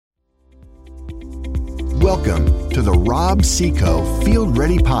Welcome to the Rob Seco Field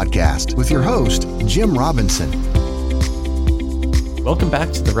Ready Podcast with your host, Jim Robinson. Welcome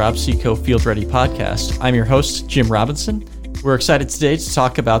back to the Rob Seco Field Ready Podcast. I'm your host, Jim Robinson. We're excited today to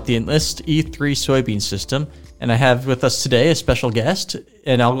talk about the Enlist E3 soybean system, and I have with us today a special guest,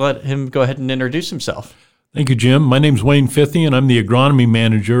 and I'll let him go ahead and introduce himself. Thank you, Jim. My name's Wayne Fithy, and I'm the agronomy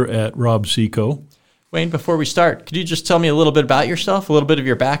manager at Rob Seco. Wayne, before we start, could you just tell me a little bit about yourself, a little bit of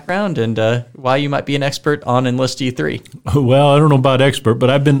your background, and why you might be an expert on Enlist E3? Well, I don't know about expert, but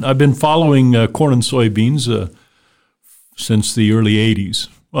I've been following corn and soybeans since the early '80s.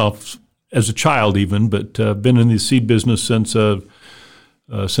 Well, as a child even, but been in the seed business since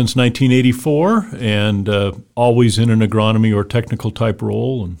 1984, and always in an agronomy or technical type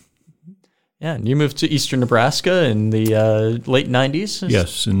role. And you moved to eastern Nebraska in the late 90s?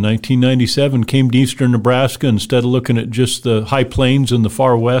 Yes, in 1997, came to eastern Nebraska. Instead of looking at just the high plains in the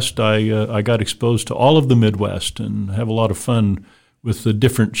far west, I got exposed to all of the Midwest and have a lot of fun with the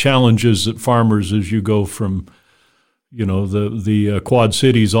different challenges that farmers as you go from the Quad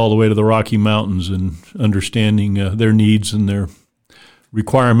Cities all the way to the Rocky Mountains and understanding their needs and their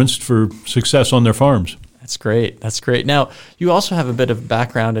requirements for success on their farms. That's great. That's great. Now, you also have a bit of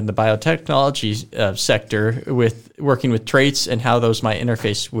background in the biotechnology sector with working with traits and how those might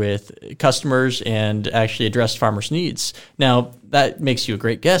interface with customers and actually address farmers' needs. Now, that makes you a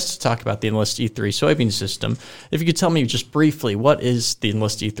great guest to talk about the Enlist E3 soybean system. If you could tell me just briefly, what is the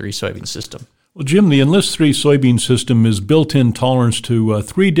Enlist E3 soybean system? Well, Jim, the Enlist 3 soybean system is built-in tolerance to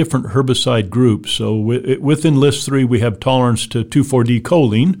three different herbicide groups. So with Enlist 3, we have tolerance to 2,4-D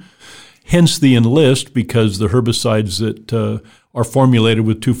choline, hence the Enlist, because the herbicides that are formulated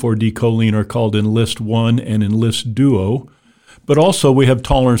with 2,4-D choline are called Enlist 1 and Enlist Duo. But also we have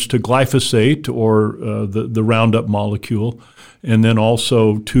tolerance to glyphosate, or the Roundup molecule, and then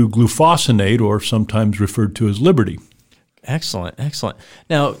also to glufosinate, or sometimes referred to as Liberty. Excellent, excellent.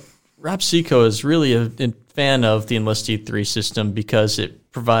 Now, Rob Seco is really a fan of the Enlist E3 system because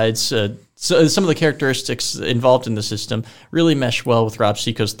it provides so some of the characteristics involved in the system really mesh well with Rob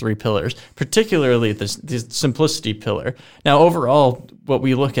Seco's three pillars, particularly the simplicity pillar. Now, overall, what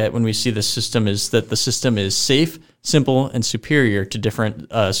we look at when we see the system is that the system is safe, simple, and superior to different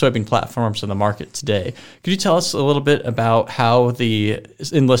soybean platforms on the market today. Could you tell us a little bit about how the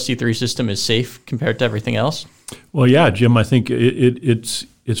Enlist E3 system is safe compared to everything else? Well, yeah, Jim, I think it's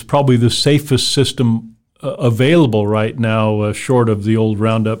probably the safest system available right now, short of the old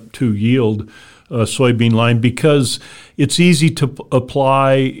Roundup 2 yield soybean line, because it's easy to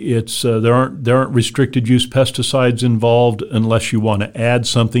apply. It's there aren't restricted use pesticides involved unless you want to add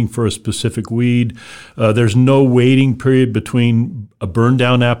something for a specific weed. There's no waiting period between a burn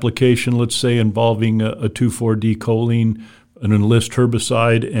down application, let's say, involving a 2,4-D choline, an Enlist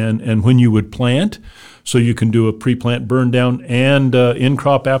herbicide, and when you would plant. So you can do a pre-plant burn down and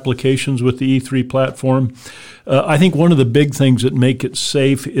in-crop applications with the E3 platform. I think one of the big things that make it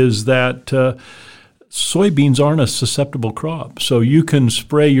safe is that soybeans aren't a susceptible crop. So you can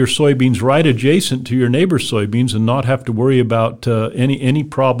spray your soybeans right adjacent to your neighbor's soybeans and not have to worry about any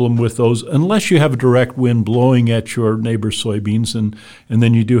problem with those, unless you have a direct wind blowing at your neighbor's soybeans, and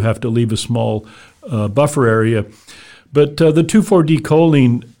then you do have to leave a small buffer area. But the 2,4-D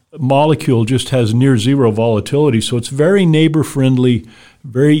choline molecule just has near zero volatility, so it's very neighbor-friendly,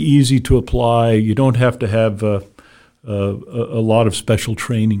 very easy to apply. You don't have to have a lot of special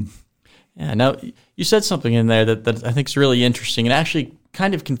training. Yeah. Now, you said something in there that I think is really interesting and actually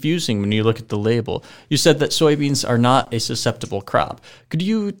kind of confusing when you look at the label. You said that soybeans are not a susceptible crop. Could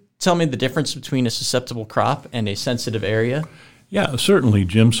you tell me the difference between a susceptible crop and a sensitive area? Yeah, certainly,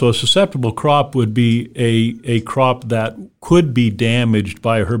 Jim. So a susceptible crop would be a crop that could be damaged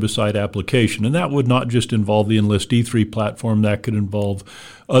by a herbicide application, and that would not just involve the Enlist E3 platform. That could involve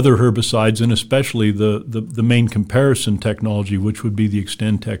other herbicides, and especially the main comparison technology, which would be the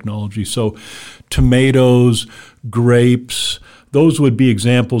Xtend technology. So tomatoes, grapes, those would be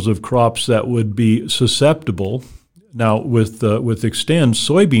examples of crops that would be susceptible. Now, with Xtend,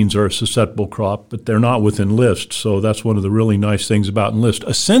 soybeans are a susceptible crop, but they're not with Enlist, so that's one of the really nice things about Enlist.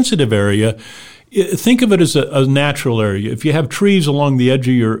 A sensitive area, think of it as a natural area. If you have trees along the edge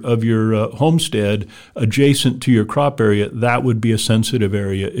of your homestead adjacent to your crop area, that would be a sensitive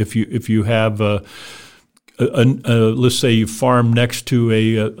area. If you have let's say you farm next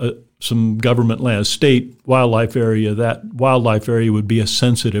to some government land, state wildlife area, that wildlife area would be a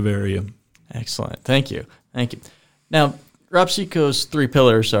sensitive area. Excellent. Thank you. Now, Rob Seco's three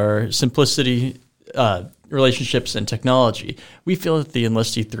pillars are simplicity, relationships, and technology. We feel that the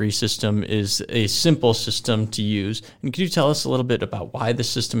Enlist E3 system is a simple system to use. And could you tell us a little bit about why this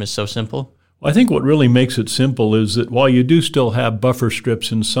system is so simple? I think what really makes it simple is that while you do still have buffer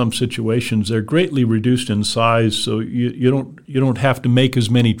strips in some situations, they're greatly reduced in size, so you don't have to make as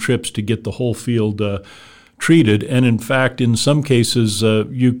many trips to get the whole field treated. And in fact, in some cases,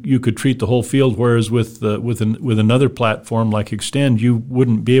 you could treat the whole field, whereas with another platform like Xtend, you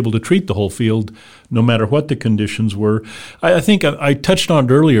wouldn't be able to treat the whole field no matter what the conditions were. I think I touched on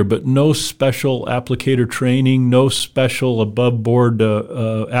it earlier, but no special applicator training, no special above-board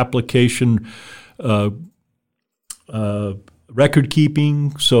application record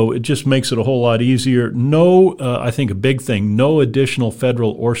keeping, so it just makes it a whole lot easier. No, I think a big thing, no additional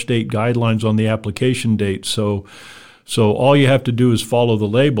federal or state guidelines on the application date. So all you have to do is follow the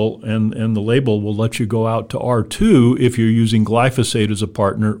label, and the label will let you go out to R2 if you're using glyphosate as a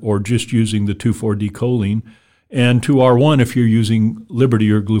partner or just using the 2,4-D-choline, and to R1 if you're using Liberty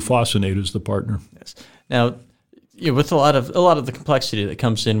or glufosinate as the partner. Yes. Now, with a lot of the complexity that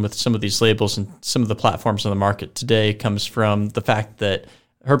comes in with some of these labels and some of the platforms on the market today comes from the fact that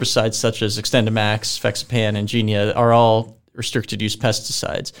herbicides such as XtendiMax, Fexapan, and Genia are all restricted use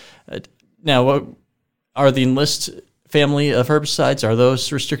pesticides. Now, are the Enlist family of herbicides, are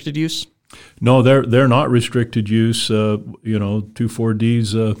those restricted use? No, they're not restricted use.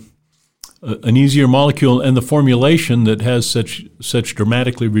 2,4-D's an easier molecule, and the formulation that has such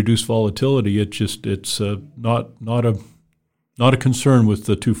dramatically reduced volatility, it's not a concern with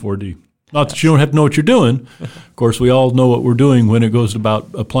the 2,4-D. Not that you don't have to know what you're doing. Of course, we all know what we're doing when it goes about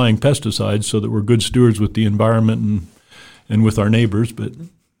applying pesticides, so that we're good stewards with the environment and with our neighbors. But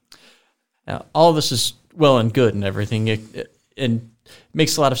now, all of this is well and good and everything, and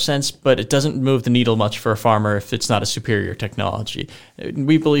makes a lot of sense, but it doesn't move the needle much for a farmer if it's not a superior technology.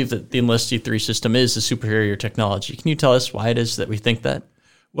 We believe that the Enlist E3 system is a superior technology. Can you tell us why it is that we think that?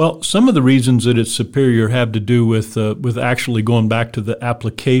 Well, some of the reasons that it's superior have to do with actually going back to the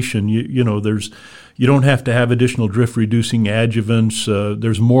application. You don't have to have additional drift reducing adjuvants.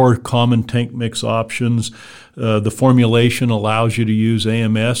 There's more common tank mix options. The formulation allows you to use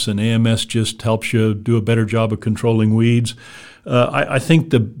AMS, and AMS just helps you do a better job of controlling weeds. I think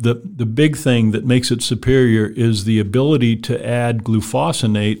the big thing that makes it superior is the ability to add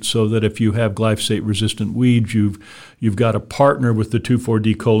glufosinate, so that if you have glyphosate-resistant weeds, you've got a partner with the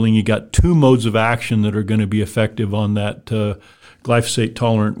 2,4-D-choline. You got two modes of action that are going to be effective on that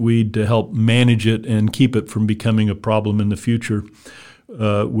glyphosate-tolerant weed to help manage it and keep it from becoming a problem in the future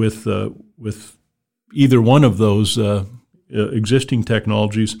with either one of those existing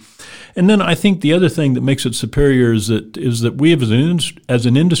technologies. And then I think the other thing that makes it superior is that we have as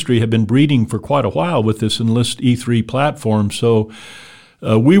an industry have been breeding for quite a while with this Enlist E3 platform. So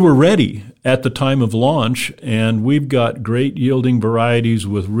we were ready at the time of launch, and we've got great yielding varieties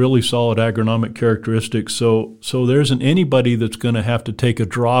with really solid agronomic characteristics. So there isn't anybody that's going to have to take a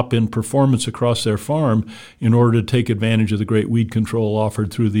drop in performance across their farm in order to take advantage of the great weed control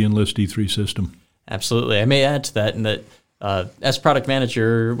offered through the Enlist E3 system. Absolutely. I may add to that in that as product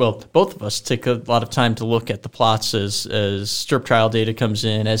manager, well, both of us take a lot of time to look at the plots as strip trial data comes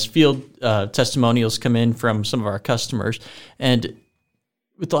in, as field testimonials come in from some of our customers. And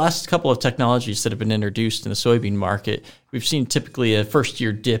with the last couple of technologies that have been introduced in the soybean market, we've seen typically a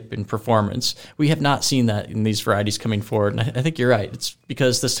first-year dip in performance. We have not seen that in these varieties coming forward, and I think you're right. It's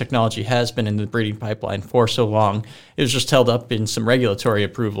because this technology has been in the breeding pipeline for so long. It was just held up in some regulatory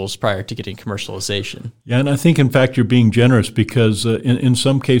approvals prior to getting commercialization. Yeah, and I think, in fact, you're being generous because in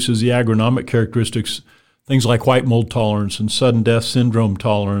some cases the agronomic characteristics, things like white mold tolerance and sudden death syndrome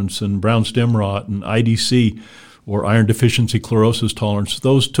tolerance and brown stem rot and IDC, or iron deficiency chlorosis tolerance,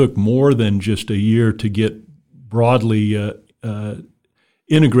 those took more than just a year to get broadly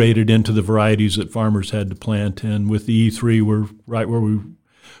integrated into the varieties that farmers had to plant. And with the E3, we're right where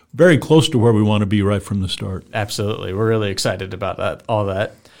very close to where we want to be right from the start. Absolutely. We're really excited about all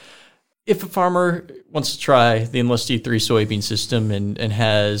that. If a farmer wants to try the Enlist E3 soybean system and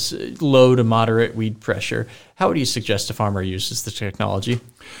has low to moderate weed pressure, how would you suggest a farmer uses the technology?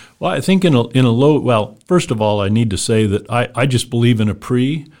 Well, I think in a low, well, first of all, I need to say that I just believe in a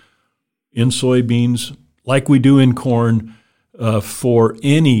pre in soybeans like we do in corn for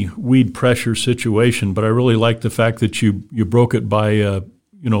any weed pressure situation. But I really like the fact that you broke it by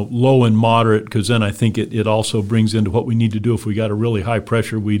low and moderate, because then I think it also brings into what we need to do if we got a really high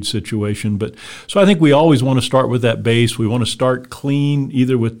pressure weed situation. But so I think we always want to start with that base. We want to start clean,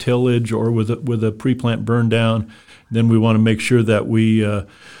 either with tillage or with a pre-plant burn down. Then we want to make sure that we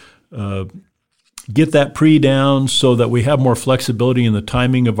get that pre down so that we have more flexibility in the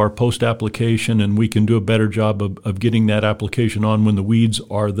timing of our post-application, and we can do a better job of getting that application on when the weeds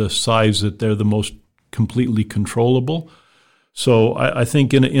are the size that they're the most completely controllable. So I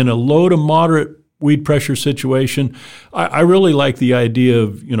think in a low to moderate weed pressure situation, I really like the idea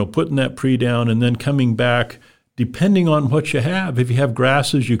of, putting that pre down and then coming back depending on what you have. If you have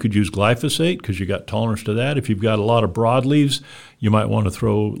grasses, you could use glyphosate because you got tolerance to that. If you've got a lot of broadleaves, you might want to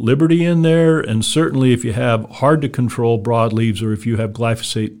throw Liberty in there. And certainly if you have hard to control broadleaves or if you have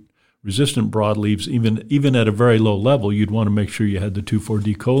glyphosate resistant broadleaves, even at a very low level, you'd want to make sure you had the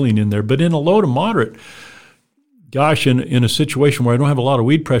 2,4-D choline in there. But in a low to moderate, gosh, in a situation where I don't have a lot of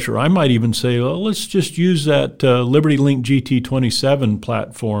weed pressure, I might even say, well, let's just use that Liberty Link GT27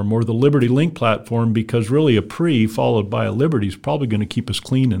 platform or the Liberty Link platform, because really a pre followed by a Liberty is probably going to keep us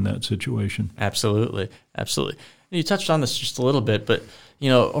clean in that situation. Absolutely. And you touched on this just a little bit, but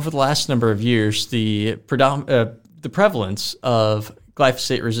over the last number of years, the prevalence of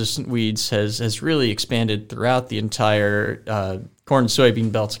glyphosate-resistant weeds has really expanded throughout the entire corn and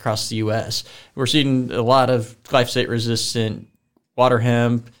soybean belts across the U.S. We're seeing a lot of glyphosate-resistant water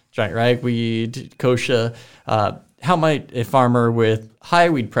hemp, giant ragweed, kochia. How might a farmer with high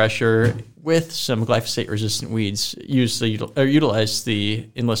weed pressure with some glyphosate-resistant weeds utilize the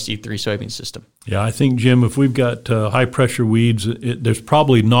Enlist E3 soybean system? Yeah, I think, Jim, if we've got high-pressure weeds, there's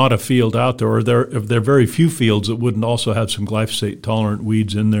probably not a field out there, or if there are very few fields that wouldn't also have some glyphosate-tolerant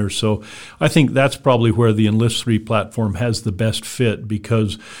weeds in there. So I think that's probably where the Enlist 3 platform has the best fit,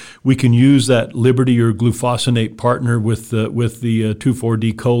 because we can use that Liberty or glufosinate partner with the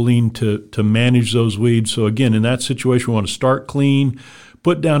 2,4-D choline to manage those weeds. So again, in that situation, we want to start clean,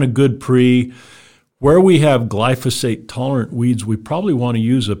 put down a good pre. Where we have glyphosate-tolerant weeds, we probably want to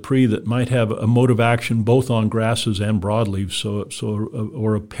use a pre that might have a mode of action both on grasses and broadleaves,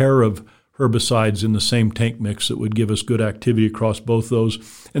 or a pair of herbicides in the same tank mix that would give us good activity across both those.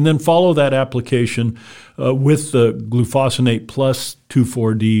 And then follow that application with the glufosinate plus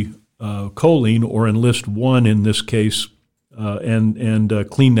 2,4-D choline, or Enlist 1 in this case,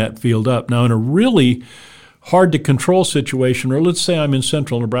 and clean that field up. Now, in a really hard to control situation, or let's say I'm in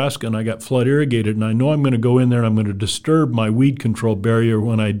central Nebraska and I got flood irrigated and I know I'm going to go in there and I'm going to disturb my weed control barrier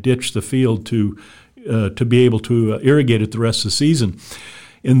when I ditch the field to be able to irrigate it the rest of the season.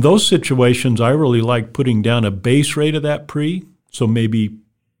 In those situations, I really like putting down a base rate of that pre, so maybe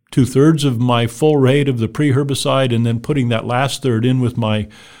 2/3 of my full rate of the pre-herbicide, and then putting that last third in with my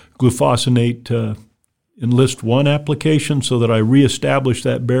glufosinate Enlist 1 application so that I reestablish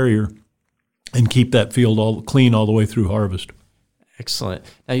that barrier and keep that field all clean all the way through harvest. Excellent.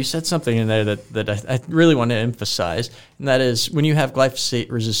 Now, you said something in there that I really want to emphasize, and that is when you have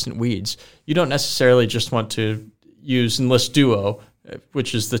glyphosate-resistant weeds, you don't necessarily just want to use Enlist Duo,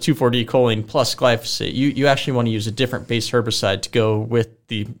 which is the 2,4-D choline plus glyphosate. You actually want to use a different base herbicide to go with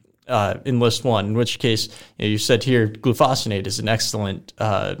the Enlist 1, in which case, you said here glufosinate is an excellent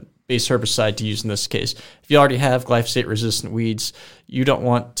base herbicide to use in this case. If you already have glyphosate-resistant weeds, you're not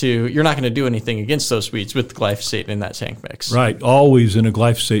going to do anything against those weeds with the glyphosate in that tank mix. Right. Always in a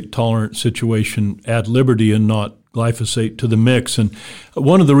glyphosate-tolerant situation, add Liberty and not glyphosate to the mix. And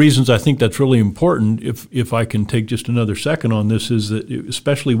one of the reasons I think that's really important, if I can take just another second on this, is that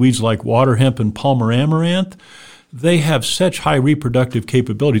especially weeds like water hemp and Palmer amaranth, they have such high reproductive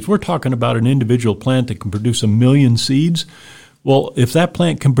capabilities. We're talking about an individual plant that can produce 1 million seeds. Well, if that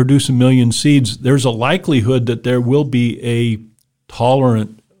plant can produce 1 million seeds, there's a likelihood that there will be a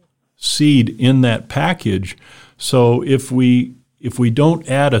tolerant seed in that package. So if we don't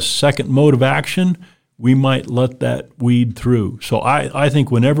add a second mode of action, we might let that weed through. So I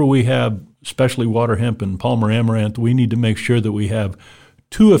think whenever we have, especially water hemp and Palmer amaranth, we need to make sure that we have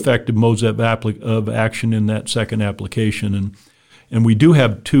 2 effective modes of action in that second application. And we do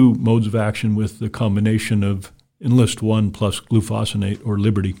have 2 modes of action with the combination of Enlist 1 plus glufosinate or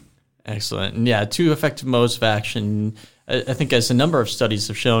Liberty. Excellent. And yeah, 2 effective modes of action, I think, as a number of studies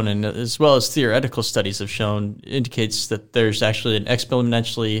have shown, and as well as theoretical studies have shown, indicates that there's actually an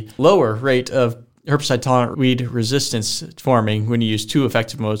exponentially lower rate of herbicide-tolerant weed resistance forming when you use 2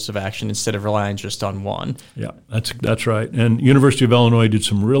 effective modes of action instead of relying just on 1. Yeah, that's right. And University of Illinois did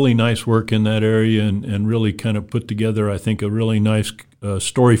some really nice work in that area and really kind of put together, I think, a really nice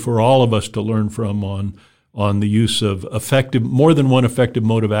story for all of us to learn from on the use of more than one effective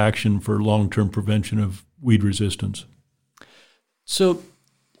mode of action for long-term prevention of weed resistance. So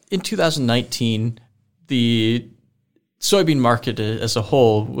in 2019, the soybean market as a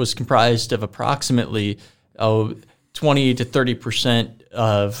whole was comprised of approximately 20 to 30%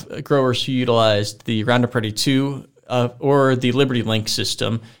 of growers who utilized the Roundup Ready 2 or the Liberty Link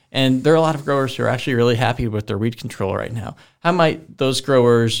system. And there are a lot of growers who are actually really happy with their weed control right now. How might those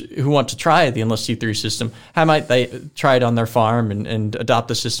growers who want to try the Enlist E3 system, how might they try it on their farm and adopt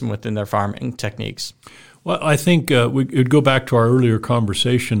the system within their farming techniques? Well, I think we could go back to our earlier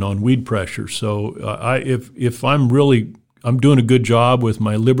conversation on weed pressure. So if I'm doing a good job with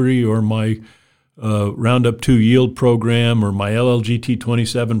my Liberty or my Roundup 2 yield program or my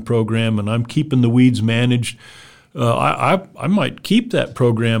LLGT27 program, and I'm keeping the weeds managed, I might keep that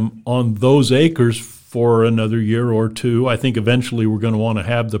program on those acres for another year or two. I think eventually we're going to want to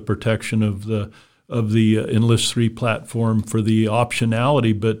have the protection of the Enlist 3 platform for the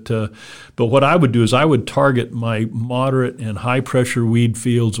optionality. But what I would do is I would target my moderate and high pressure weed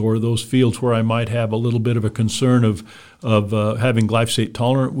fields, or those fields where I might have a little bit of a concern of having glyphosate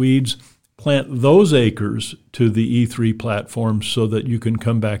tolerant weeds. Plant those acres to the E3 platform so that you can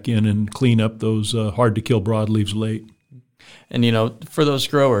come back in and clean up those hard to kill broadleaves late. And for those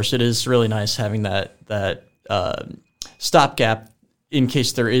growers, it is really nice having that stopgap in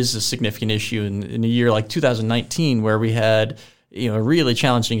case there is a significant issue in a year like 2019, where we had a really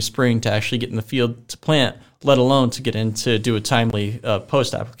challenging spring to actually get in the field to plant, let alone to get in to do a timely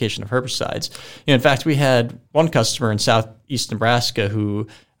post-application of herbicides. In fact, we had one customer in southeast Nebraska who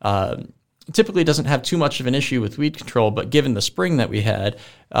typically doesn't have too much of an issue with weed control, but given the spring that we had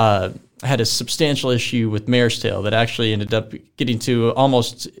a substantial issue with mare's tail that actually ended up getting to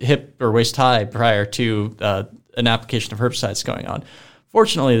almost hip or waist high prior to an application of herbicides going on.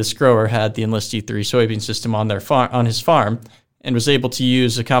 Fortunately, this grower had the Enlist E3 soybean system on his farm and was able to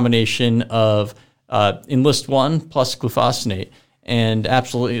use a combination of Enlist 1 plus glufosinate and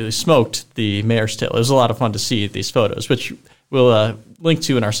absolutely smoked the mare's tail. It was a lot of fun to see these photos, which we'll link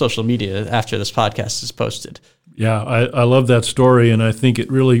to in our social media after this podcast is posted. Yeah, I love that story, and I think it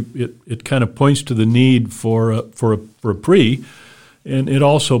really it kind of points to the need for a pre, and it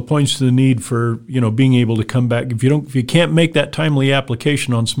also points to the need for being able to come back. If you can't make that timely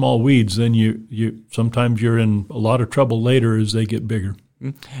application on small weeds, then you sometimes you're in a lot of trouble later as they get bigger.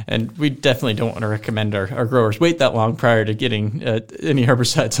 And we definitely don't want to recommend our growers wait that long prior to getting any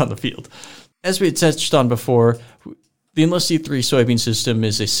herbicides on the field. As we had touched on before, the Enlist E3 soybean system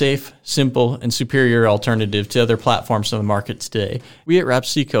is a safe, simple, and superior alternative to other platforms on the market today. We at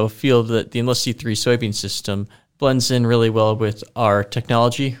Rapseco feel that the Enlist E3 soybean system blends in really well with our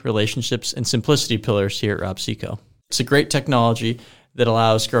technology, relationships, and simplicity pillars here at Rapseco. It's a great technology that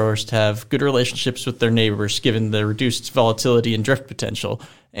allows growers to have good relationships with their neighbors given the reduced volatility and drift potential.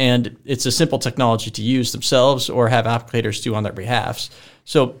 And it's a simple technology to use themselves or have applicators do on their behalf.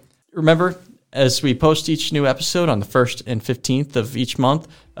 So remember, as we post each new episode on the 1st and 15th of each month,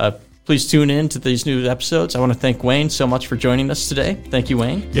 please tune in to these new episodes. I want to thank Wayne so much for joining us today. Thank you,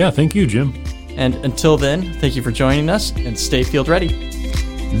 Wayne. Yeah, thank you, Jim. And until then, thank you for joining us, and stay field ready.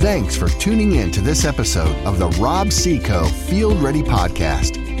 Thanks for tuning in to this episode of the Rapseco Field Ready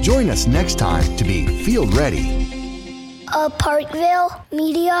Podcast. Join us next time to be field ready. A Parkville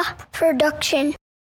Media Production.